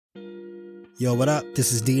Yo, what up?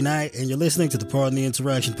 This is D-Night, and you're listening to the Pardon the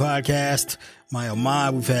Insurrection podcast. My oh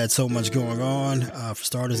my, we've had so much going on. For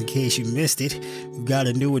starters, in case you missed it, we've got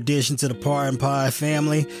a new addition to the Pardon Pie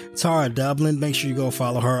family, Tara Dublin. Make sure you go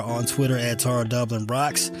follow her on Twitter at Tara Dublin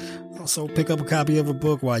Rocks. Also, pick up a copy of her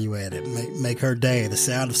book while you're at it. Make her day, The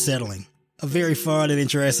Sound of Settling. A very fun and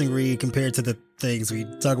interesting read compared to the things we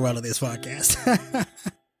talk about on this podcast.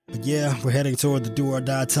 But yeah, we're heading toward the do or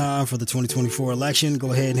die time for the 2024 election.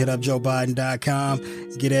 Go ahead and hit up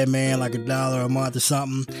JoeBiden.com. Get that man like $1 a month or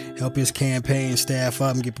something. Help his campaign staff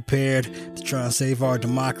up and get prepared to try and save our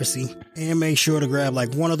democracy. And make sure to grab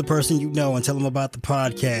like one other person you know and tell them about the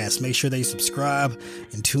podcast. Make sure they subscribe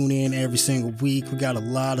and tune in every single week. We got a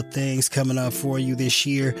lot of things coming up for you this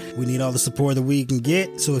year. We need all the support that we can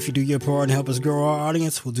get. So if you do your part and help us grow our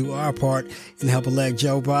audience, we'll do our part and help elect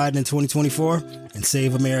Joe Biden in 2024 and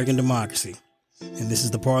save American democracy. And this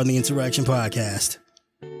is the Pardon the Insurrection podcast.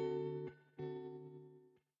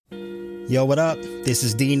 Yo, what up? This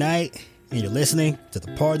is D-Night, and you're listening to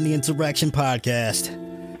the Pardon the Insurrection podcast.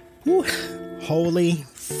 Whew. Holy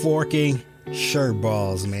forking shirt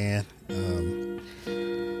balls, man.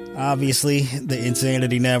 Obviously, the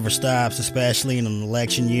insanity never stops, especially in an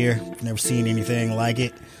election year. Never seen anything like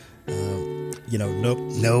it.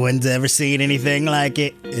 No one's ever seen anything like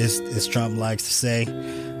it, as Trump likes to say.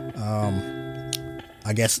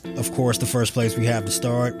 I guess, of course, the first place we have to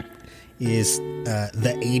start is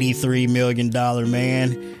the $83 million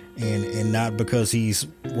man, and not because he's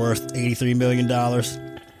worth $83 million.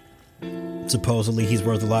 Supposedly, he's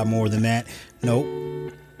worth a lot more than that. Nope.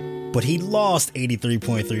 But he lost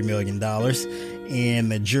 $83.3 million,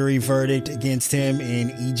 and the jury verdict against him in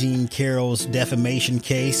E. Jean Carroll's defamation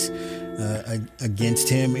case against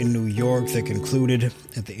him in New York that concluded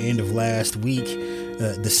at the end of last week.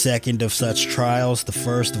 The second of such trials, the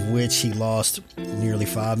first of which he lost nearly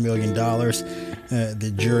 $5 million.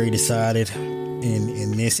 The jury decided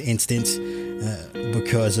in this instance,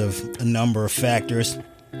 because of a number of factors,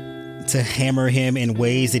 to hammer him in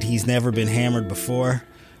ways that he's never been hammered before,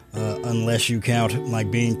 unless you count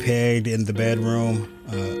like being pegged in the bedroom,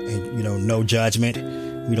 and no judgment.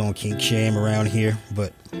 We don't kink shame around here,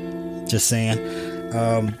 but just saying.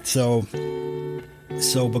 So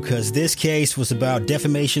because this case was about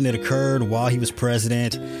defamation that occurred while he was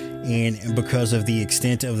president, and because of the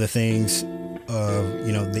extent of the things,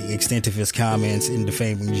 the extent of his comments in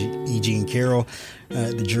defaming E. Jean Carroll,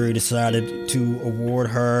 the jury decided to award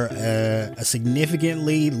her a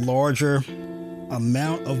significantly larger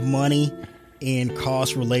amount of money and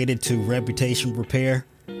costs related to reputation repair.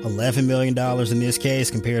 $11 million in this case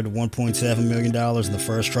compared to $1.7 million in the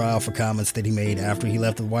first trial for comments that he made after he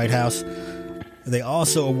left the White House. They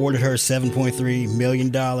also awarded her $7.3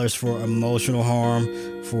 million for emotional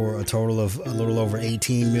harm, for a total of a little over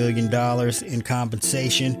 $18 million in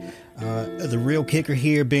compensation. The real kicker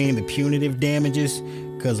here being the punitive damages,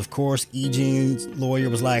 because of course E. Jean's lawyer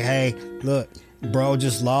was like, hey, look, bro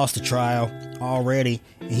just lost a trial already,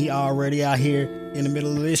 and he already out here in the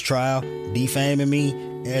middle of this trial defaming me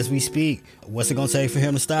as we speak. What's it gonna take for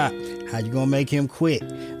him to stop? How you gonna make him quit?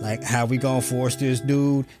 Like, how we gonna force this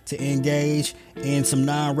dude to engage in some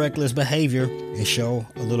non-reckless behavior and show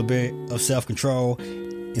a little bit of self-control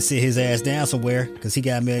and sit his ass down somewhere because he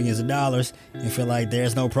got millions of dollars and feel like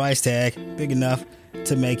there's no price tag big enough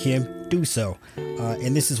to make him do so.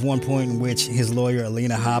 And this is one point in which his lawyer,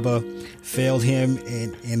 Alina Habba, failed him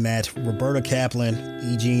in that Roberta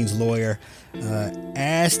Kaplan, E. Jean's lawyer,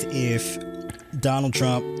 asked if Donald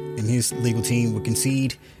Trump and his legal team would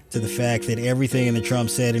concede to the fact that everything that Trump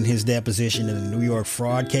said in his deposition in the New York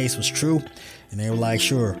fraud case was true. And they were like,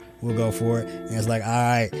 sure, we'll go for it. And it's like, all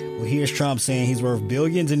right, well, here's Trump saying he's worth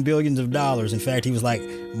billions and billions of dollars. In fact, he was like,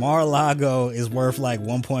 Mar-a-Lago is worth like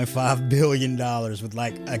 $1.5 billion with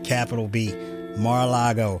like a capital B.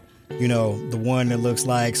 Mar-a-Lago, the one that looks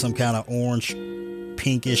like some kind of orange,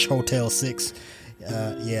 pinkish Hotel 6.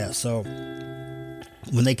 So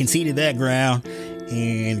when they conceded that ground,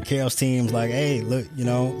 and Carroll's team's like, hey, look,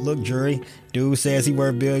 jury, dude says he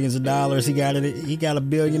worth billions of dollars. He got $1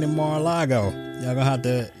 billion in Mar-a-Lago. Y'all gonna have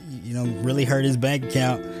to, really hurt his bank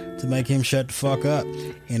account to make him shut the fuck up.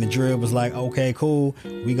 And the jury was like, okay, cool.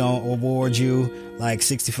 We gonna award you like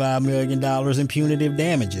 $65 million in punitive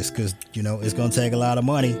damages because, it's gonna take a lot of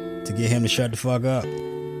money to get him to shut the fuck up.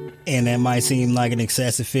 And that might seem like an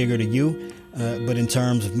excessive figure to you. But in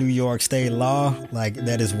terms of New York state law, like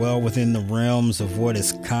that is well within the realms of what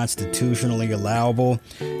is constitutionally allowable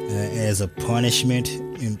as a punishment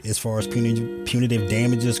as far as punitive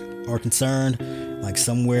damages are concerned, like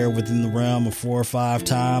somewhere within the realm of 4 or 5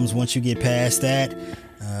 times. Once you get past that,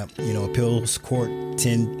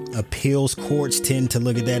 Appeals courts tend to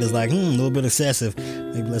look at that as like, a little bit excessive.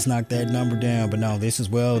 Maybe let's knock that number down. But no, this is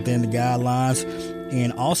well within the guidelines.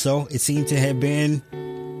 And also, it seemed to have been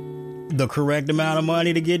the correct amount of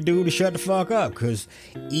money to get dude to shut the fuck up. Because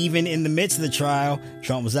even in the midst of the trial,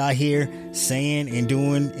 Trump was out here saying and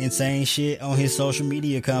doing insane shit on his social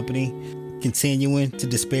media company, continuing to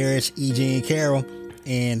disparage E.G. and Carroll.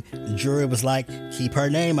 And the jury was like, keep her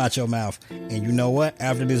name out your mouth. And you know what?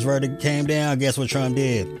 After this verdict came down, guess what Trump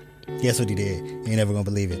did? Guess what he did? You ain't never gonna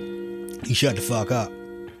believe it. He shut the fuck up.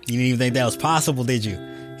 You didn't even think that was possible, did you?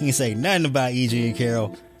 He didn't say nothing about E.G. and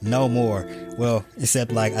Carroll no more. Well,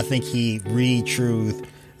 except like I think he re-truthed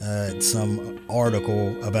some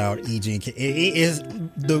article about E.G. and Carroll. It is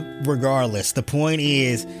regardless. The point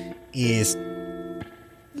is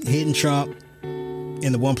hitting Trump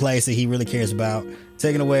in the one place that he really cares about,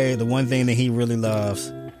 taking away the one thing that he really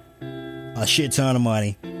loves, a shit ton of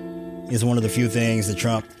money, is one of the few things that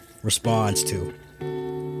Trump responds to.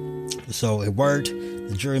 So it worked.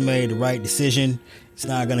 The jury made the right decision. It's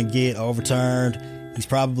not going to get overturned. He's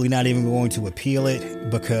probably not even going to appeal it,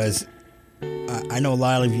 because I know a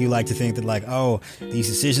lot of you like to think that like, oh, these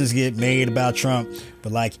decisions get made about Trump,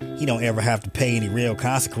 but like he don't ever have to pay any real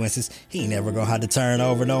consequences. He ain't never gonna have to turn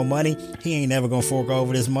over no money. He ain't never gonna fork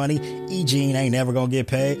over this money. E.G. ain't never gonna get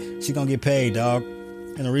paid. She gonna get paid, dog.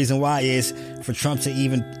 And the reason why is for Trump to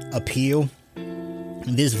even appeal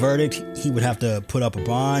this verdict, he would have to put up a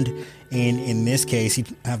bond, and in this case, he'd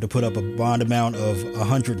have to put up a bond amount of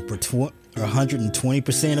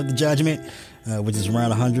 120% of the judgment, which is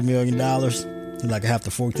around $100 million. He'd like have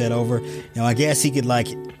to fork that over. Now, I guess he could like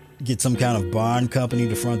get some kind of bond company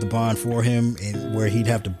to front the bond for him, and where he'd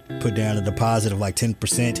have to put down a deposit of like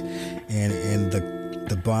 10%, and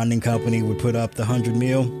the bonding company would put up the $100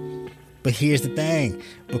 million. But here's the thing,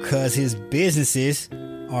 because his businesses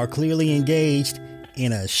are clearly engaged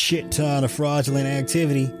in a shit ton of fraudulent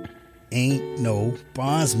activity, ain't no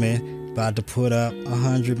bondsman about to put up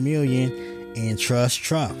 $100 million and trust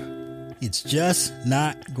Trump. It's just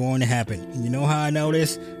not going to happen. And you know how I know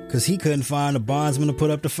this? Because he couldn't find a bondsman to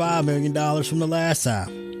put up the $5 million from the last time.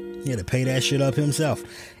 He had to pay that shit up himself.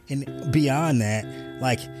 And beyond that,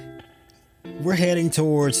 like, we're heading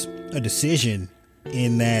towards a decision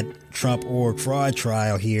in that Trump org fraud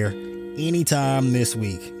trial here anytime this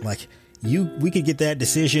week. Like, we could get that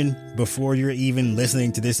decision before you're even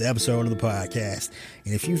listening to this episode of the podcast.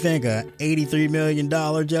 And if you think a $83 million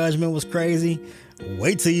judgment was crazy,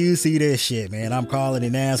 wait till you see this shit, man. I'm calling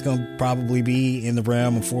it now. It's going to probably be in the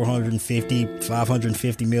realm of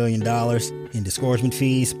 $550 million in disgorgement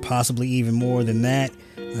fees, possibly even more than that,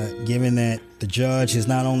 given that the judge has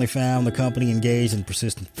not only found the company engaged in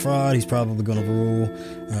persistent fraud, he's probably going to rule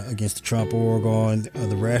against the Trump org on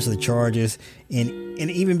the rest of the charges. And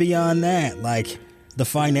even beyond that, like the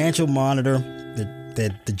financial monitor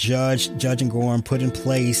that the Judge and Gorham put in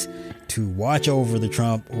place to watch over the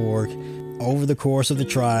Trump org over the course of the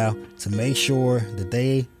trial to make sure that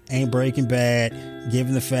they ain't breaking bad,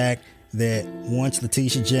 given the fact that once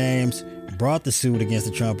Letitia James brought the suit against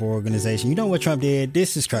the Trump organization, you know what Trump did?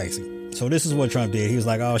 This is crazy. So this is what Trump did. He was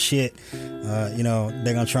like, oh shit, they're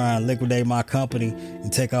going to try and liquidate my company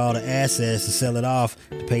and take all the assets and sell it off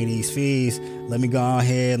to pay these fees. Let me go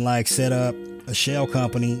ahead and like set up a shell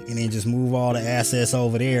company and then just move all the assets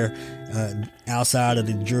over there outside of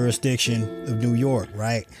the jurisdiction of New York,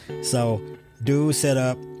 right? So dude set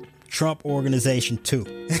up Trump Organization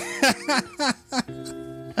 2.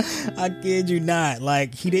 I kid you not.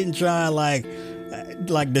 Like, he didn't try like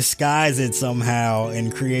disguise it somehow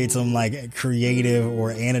and create some like creative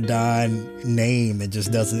or anodyne name that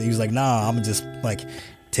just doesn't. He was like, nah, I'm just like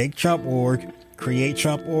take Trump org, create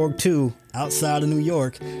Trump org 2 outside of New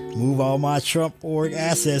York, move all my Trump org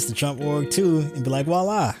assets to Trump org 2, and be like,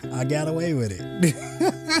 voila, I got away with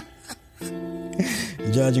it.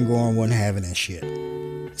 Judge and Gorham wasn't having that shit.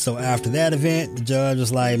 So after that event, the judge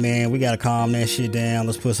was like, man, we got to calm that shit down.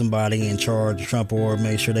 Let's put somebody in charge of Trump org,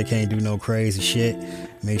 make sure they can't do no crazy shit,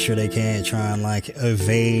 make sure they can't try and like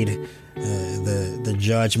evade the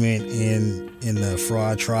judgment in the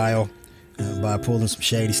fraud trial by pulling some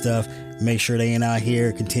shady stuff, make sure they ain't out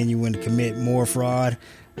here continuing to commit more fraud.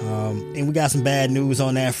 And we got some bad news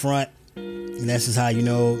on that front. And that's just how you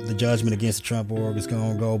know the judgment against the Trump org is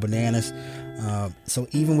going to go bananas. So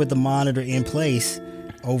even with the monitor in place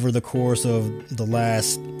over the course of the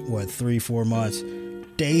last, 3-4 months,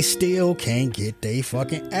 they still can't get they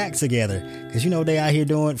fucking act together. Because, they out here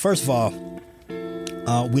doing, first of all,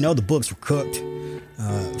 we know the books were cooked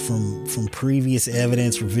from previous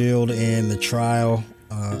evidence revealed in the trial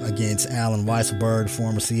against Alan Weisselberg,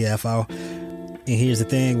 former CFO. And here's the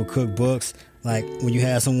thing with cookbooks, like when you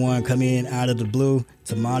have someone come in out of the blue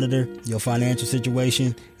to monitor your financial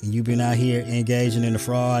situation and you've been out here engaging in the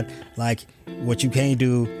fraud, like what you can't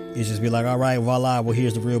do is just be like, all right, voila, well,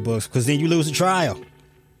 here's the real books. Because then you lose the trial.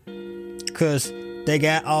 Because they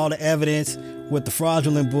got all the evidence with the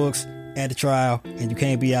fraudulent books at the trial, and you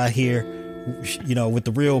can't be out here, you know, with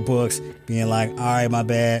the real books being like, all right, my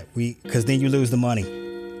bad, because then you lose the money.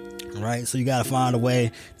 Right? So you got to find a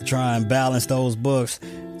way to try and balance those books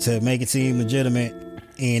to make it seem legitimate.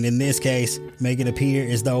 And in this case, make it appear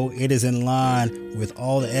as though it is in line with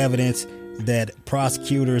all the evidence that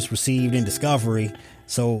prosecutors received in discovery.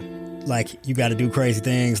 So, like, you got to do crazy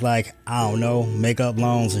things like, I don't know, make up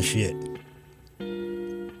loans and shit.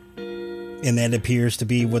 And that appears to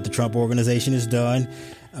be what the Trump organization has done.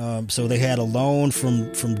 So they had a loan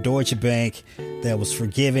from Deutsche Bank that was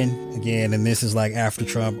forgiven again, and this is like after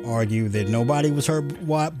Trump argued that nobody was hurt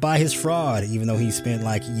by his fraud, even though he spent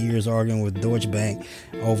like years arguing with Deutsche Bank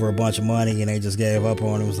over a bunch of money, and they just gave up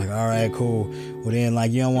on it. It was like, all right, cool. Well, then,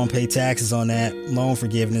 like, you don't want to pay taxes on that loan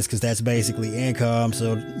forgiveness because that's basically income.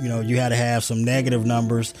 So, you know, you had to have some negative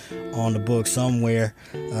numbers on the book somewhere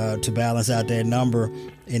to balance out that number.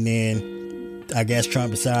 And then I guess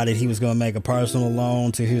Trump decided he was going to make a personal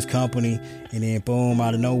loan to his company, and then boom,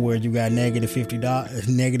 out of nowhere, you got negative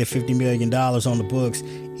 $50 million on the books,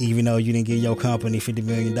 even though you didn't give your company $50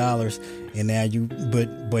 million, and now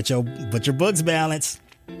but your books balance,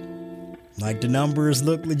 like the numbers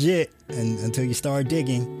look legit, and until you start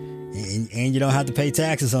digging, and you don't have to pay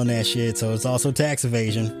taxes on that shit, so it's also tax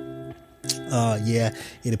evasion. Yeah,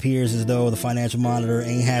 it appears as though the financial monitor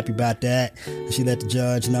ain't happy about that. She let the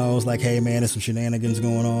judge know, it's like, hey man, there's some shenanigans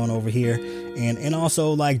going on over here. And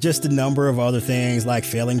also like just a number of other things, like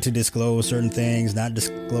failing to disclose certain things, not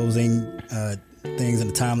disclosing things in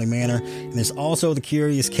a timely manner. And there's also the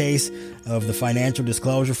curious case of the financial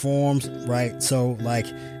disclosure forms, right? So like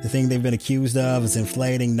the thing they've been accused of is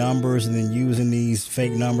inflating numbers and then using these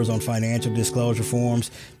fake numbers on financial disclosure forms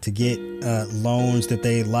to get loans that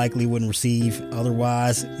they likely wouldn't receive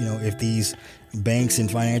otherwise. You know, if these banks and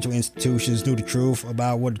financial institutions knew the truth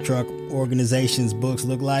about what the Trump organization's books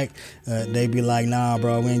look like, they'd be like, nah,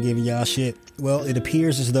 bro, we ain't giving y'all shit. Well, it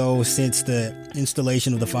appears as though since the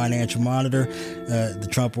installation of the financial monitor, the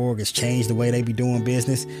Trump org has changed the way they be doing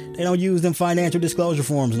business. They don't use them financial disclosure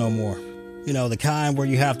forms no more. You know, the kind where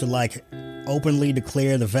you have to like openly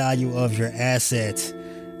declare the value of your assets.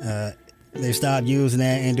 They've stopped using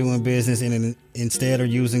that and doing business, and instead are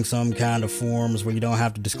using some kind of forms where you don't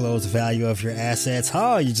have to disclose the value of your assets.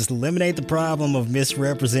 You just eliminate the problem of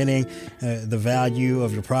misrepresenting the value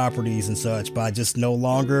of your properties and such by just no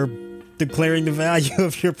longer declaring the value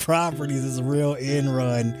of your properties. Is a real end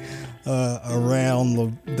run around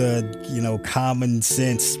the you know, common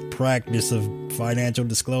sense practice of financial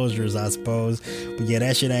disclosures, I suppose. But yeah,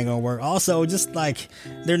 that shit ain't gonna work. Also, just like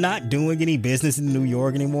they're not doing any business in New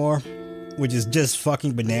York anymore, which is just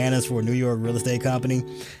fucking bananas for a New York real estate company.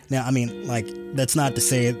 Now, I mean, like, that's not to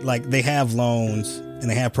say it, like, they have loans and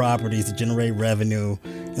they have properties that generate revenue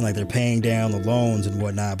and like they're paying down the loans and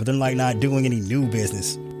whatnot, but they're like not doing any new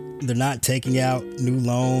business. They're not taking out new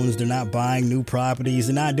loans. They're not buying new properties.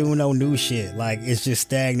 They're not doing no new shit. Like, it's just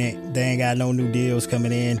stagnant. They ain't got no new deals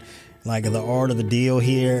coming in. Like, the art of the deal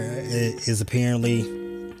here is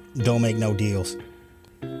apparently don't make no deals.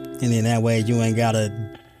 And then that way you ain't got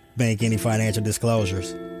to make any financial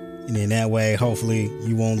disclosures. And then that way, hopefully,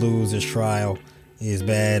 you won't lose this trial as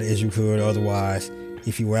bad as you could otherwise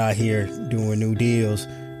if you were out here doing new deals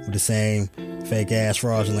with the same fake-ass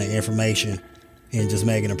fraudulent information and just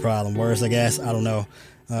making the problem worse, I guess. I don't know.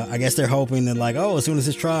 I guess they're hoping that, like, as soon as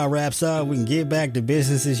this trial wraps up, we can get back to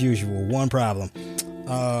business as usual. One problem.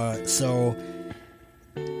 So,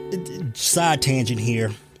 side tangent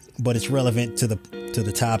here, but it's relevant to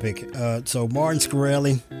the topic. So Martin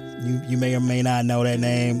Shkreli, you may or may not know that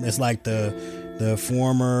name. It's like the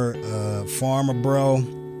former farmer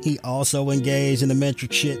bro. He also engaged in a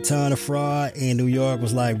metric shit ton of fraud, and New York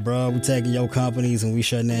was like, bro, we taking your companies and we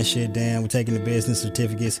shutting that shit down. We're taking the business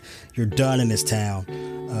certificates. You're done in this town.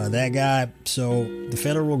 That guy. So the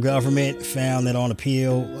federal government found that on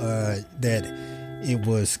appeal that it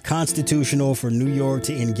was constitutional for New York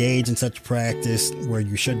to engage in such a practice where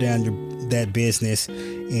you shut down that business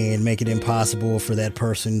and make it impossible for that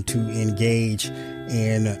person to engage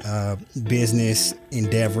in business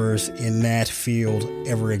endeavors in that field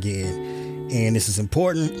ever again. And this is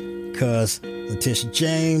important because Letitia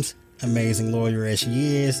James, amazing lawyer as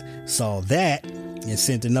she is, saw that and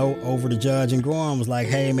sent a note over to Judge and Gorham, was like,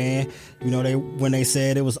 hey man, you know, when they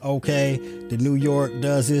said it was okay that New York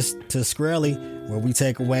does this to Shkreli, where we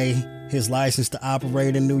take away his license to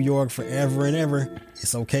operate in New York forever and ever,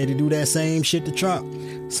 it's okay to do that same shit to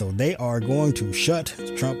Trump. So they are going to shut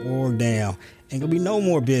Trump org down. Ain't gonna be no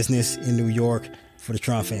more business in New York for the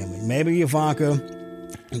Trump family. Maybe Ivanka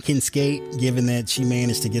can skate, given that she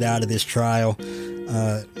managed to get out of this trial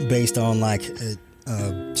based on like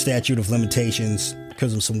a statute of limitations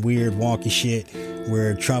because of some weird wonky shit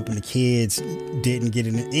where Trump and the kids didn't get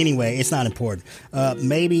in. Anyway, it's not important.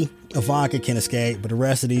 Maybe Ivanka can escape, but the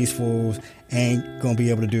rest of these fools ain't gonna be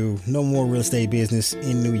able to do no more real estate business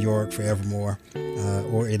in New York forevermore,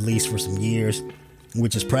 or at least for some years,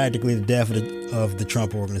 which is practically the death of the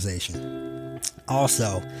Trump organization.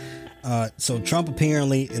 Also, so Trump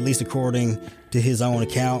apparently, at least according to his own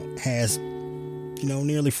account, has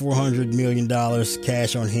nearly $400 million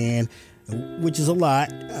cash on hand, which is a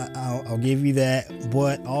lot. I'll give you that.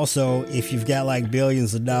 But also, if you've got like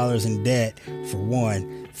billions of dollars in debt, for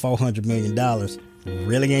one, $400 million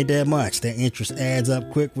really ain't that much. That interest adds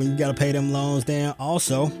up quick when you got to pay them loans down.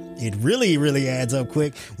 Also, it really, really adds up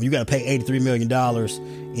quick when you got to pay $83 million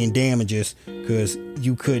in damages because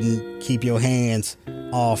you couldn't keep your hands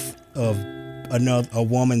off of a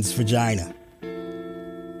woman's vagina.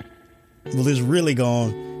 Well, there's really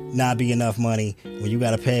going to not be enough money when you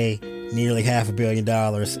got to pay nearly $500 million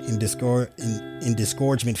in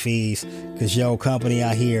disgorgement fees because your company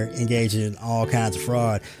out here engaging in all kinds of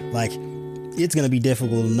fraud. Like, it's going to be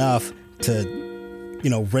difficult enough to,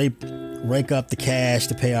 rake up the cash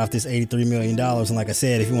to pay off this $83 million. And like I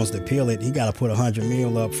said, if he wants to appeal it, he got to put $100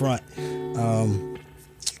 million up front.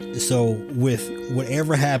 So with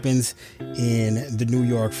whatever happens in the New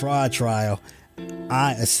York fraud trial,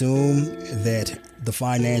 I assume that the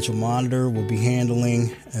Financial Monitor will be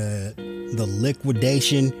handling the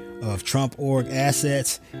liquidation of Trump org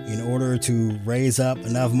assets in order to raise up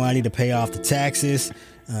enough money to pay off the taxes,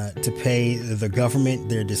 to pay the government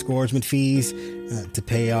their disgorgement fees, to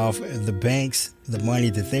pay off the banks the money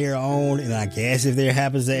that they're owed. And I guess if there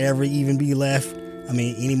happens to ever even be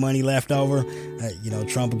any money left over,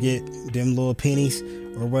 Trump will get them little pennies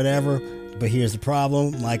or whatever. But here's the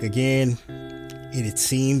problem. Like, again, it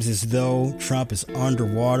seems as though Trump is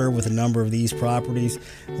underwater with a number of these properties.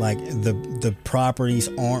 Like, the properties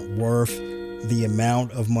aren't worth the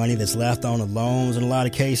amount of money that's left on the loans in a lot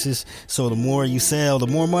of cases. So the more you sell, the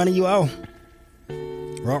more money you owe.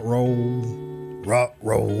 Roll.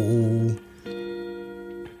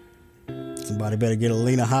 Somebody better get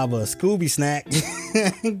Alina Haba a Scooby snack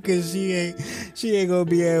because she ain't gonna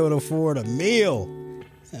be able to afford a meal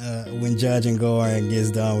when Judge and Gorin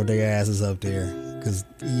gets done with their asses up there, because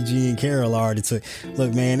E.G. and Carroll already took.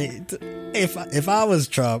 Look, man, if I was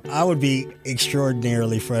Trump, I would be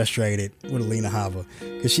extraordinarily frustrated with Alina Haba,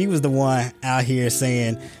 because she was the one out here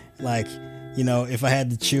saying, like, if I had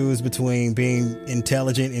to choose between being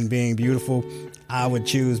intelligent and being beautiful, I would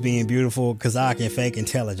choose being beautiful because I can fake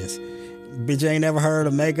intelligence. Bitch, ain't never heard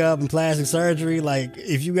of makeup and plastic surgery? Like,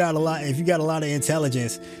 if you got a lot of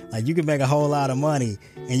intelligence, like, you can make a whole lot of money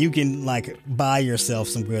and you can, like, buy yourself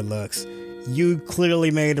some good looks. You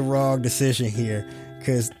clearly made the wrong decision here,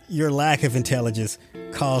 because your lack of intelligence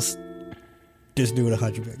cost this dude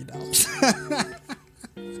 $100 million.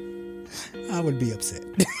 I would be upset.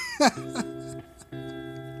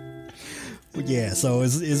 But yeah, so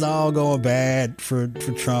it's all going bad for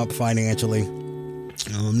Trump financially.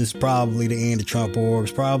 This is probably the end of Trump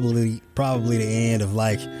orgs, probably the end of,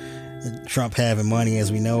 like, Trump having money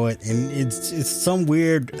as we know it. And it's some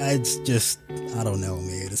weird, it's just, I don't know,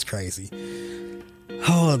 man, it's crazy.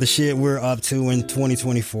 Oh, the shit we're up to in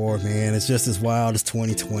 2024, man, it's just as wild as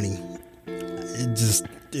 2020.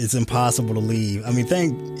 It's impossible to leave. I mean,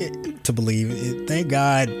 thank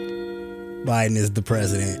God Biden is the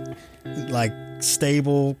president. Like,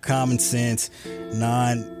 stable, common sense,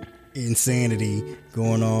 non-insanity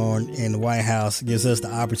going on in the White House gives us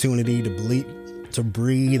the opportunity to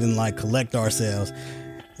breathe and, like, collect ourselves.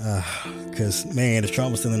 Because, man, if Trump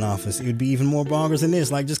was still in office, it would be even more bonkers than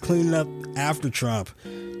this. Like, just cleaning up after Trump.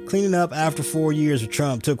 Cleaning up after 4 years of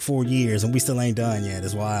Trump took 4 years, and we still ain't done yet.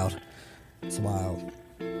 It's wild. It's wild.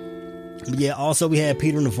 But yeah, also we had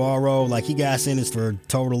Peter Navarro. Like, he got sentenced for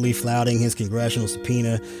totally flouting his congressional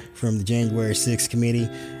subpoena from the January 6th committee.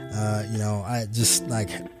 I just, like,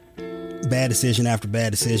 bad decision after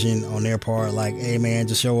bad decision on their part. Like, hey, man,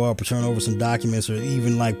 just show up or turn over some documents, or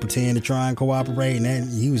even, like, pretend to try and cooperate. And then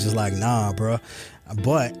he was just like, nah, bro.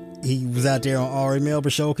 But he was out there on Ari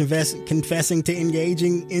Melber's show confessing to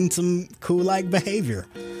engaging in some cool-like behavior.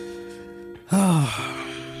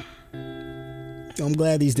 I'm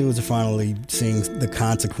glad these dudes are finally seeing the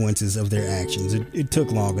consequences of their actions. It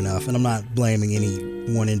took long enough, and I'm not blaming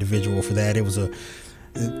any one individual for that. It was a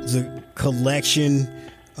It's a collection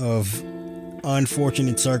of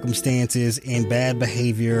unfortunate circumstances and bad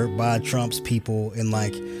behavior by Trump's people, and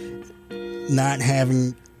like not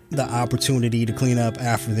having the opportunity to clean up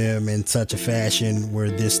after them in such a fashion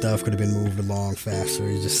where this stuff could have been moved along faster.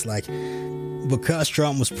 It's just like, because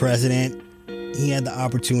Trump was president, he had the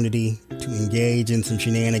opportunity to engage in some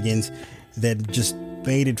shenanigans that just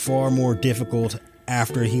made it far more difficult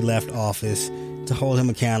after he left office to hold him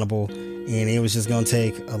accountable. And it was just going to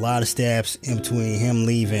take a lot of steps in between him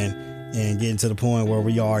leaving and getting to the point where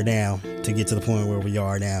we are now to get to the point where we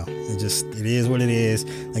are now. It is what it is.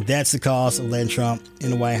 Like, that's the cost of letting Trump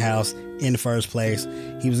in the White House in the first place.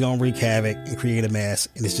 He was going to wreak havoc and create a mess,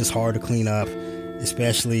 and it's just hard to clean up,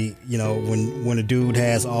 especially, you know, when a dude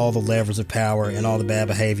has all the levers of power and all the bad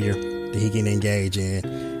behavior that he can engage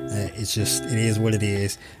in. It is what it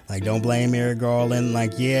is. Like, don't blame Merrick Garland.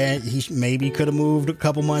 Like, yeah, he maybe could have moved a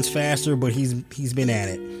couple months faster, but he's been at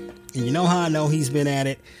it. And you know how I know he's been at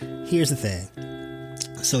it? Here's the thing.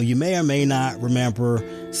 So you may or may not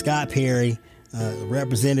remember Scott Perry, a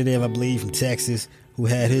representative, I believe, from Texas, who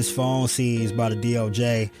had his phone seized by the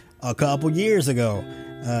DOJ a couple years ago.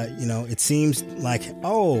 You know, it seems like,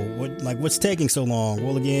 what's taking so long?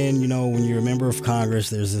 Well, again, you know, when you're a member of Congress,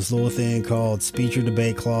 there's this little thing called speech or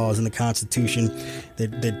debate clause in the Constitution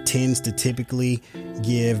that tends to typically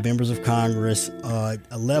give members of Congress a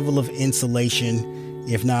level of insulation,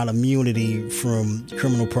 if not immunity, from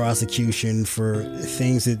criminal prosecution for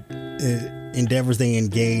things that endeavors they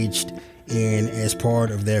engaged in as part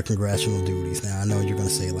of their congressional duties. Now, I know you're going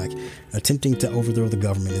to say, like, attempting to overthrow the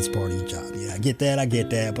government is part of your job. Yeah, I get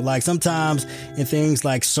that. But, like, sometimes in things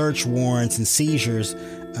like search warrants and seizures,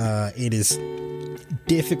 it is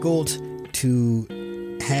difficult to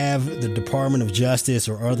have the Department of Justice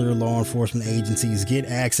or other law enforcement agencies get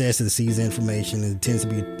access to the seized information, and it tends to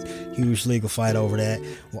be a huge legal fight over that.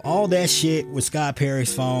 Well, all that shit with Scott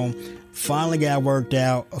Perry's phone finally got worked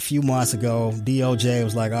out a few months ago. DOJ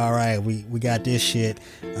was like, all right, we got this shit,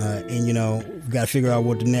 and, you know, we got to figure out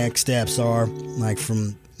what the next steps are. Like,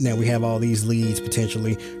 from now we have all these leads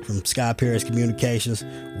potentially from Scott Perry's communications.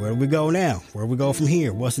 Where do we go now? Where do we go from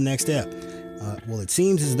here? What's the next step? Well, it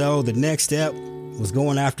seems as though the next step was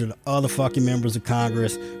going after the other fucking members of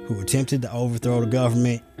Congress who attempted to overthrow the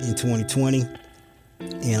government in 2020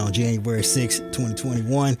 and on January 6,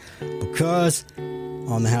 2021, because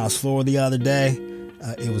on the House floor the other day,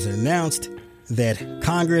 it was announced that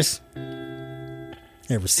Congress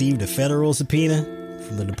had received a federal subpoena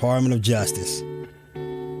from the Department of Justice.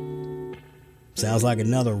 Sounds like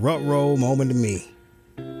another rut roll moment to me.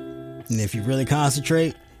 And if you really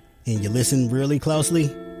concentrate and you listen really closely,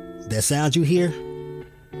 that sound you hear,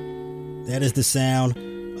 that is the sound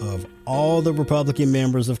of all the Republican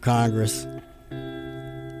members of Congress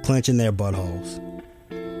clenching their buttholes.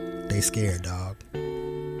 They scared, dog.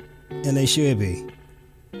 And they should be.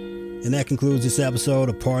 And that concludes this episode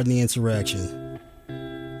of Pardon the Insurrection.